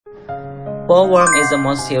Bollworm is the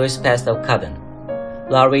most serious pest of cotton.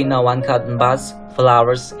 Larvae gnaw on cotton buds,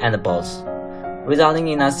 flowers, and bolls, resulting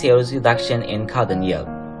in a serious reduction in cotton yield.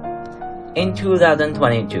 In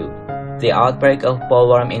 2022, the outbreak of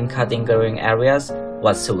bollworm in cotton growing areas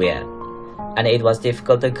was severe, and it was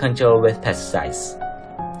difficult to control with pesticides.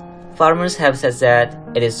 Farmers have said that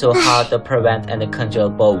it is so hard to prevent and control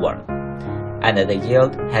bollworm, and that the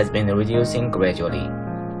yield has been reducing gradually.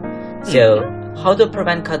 So, how to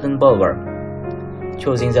prevent cotton bollworm?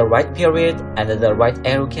 Choosing the right period and the right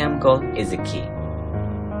aerochemical is the key.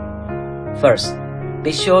 First,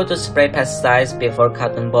 be sure to spray pesticides before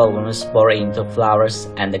cotton bollworms spore into flowers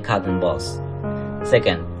and the cotton balls.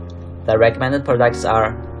 Second, the recommended products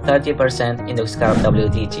are 30% Indoxacarb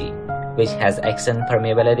WDG, which has excellent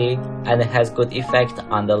permeability and has good effect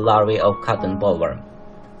on the larvae of cotton bollworm.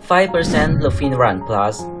 5% Lufenuron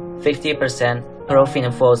plus 50%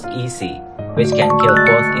 Profenofos EC, which can kill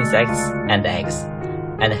both insects and eggs,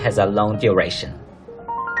 and has a long duration.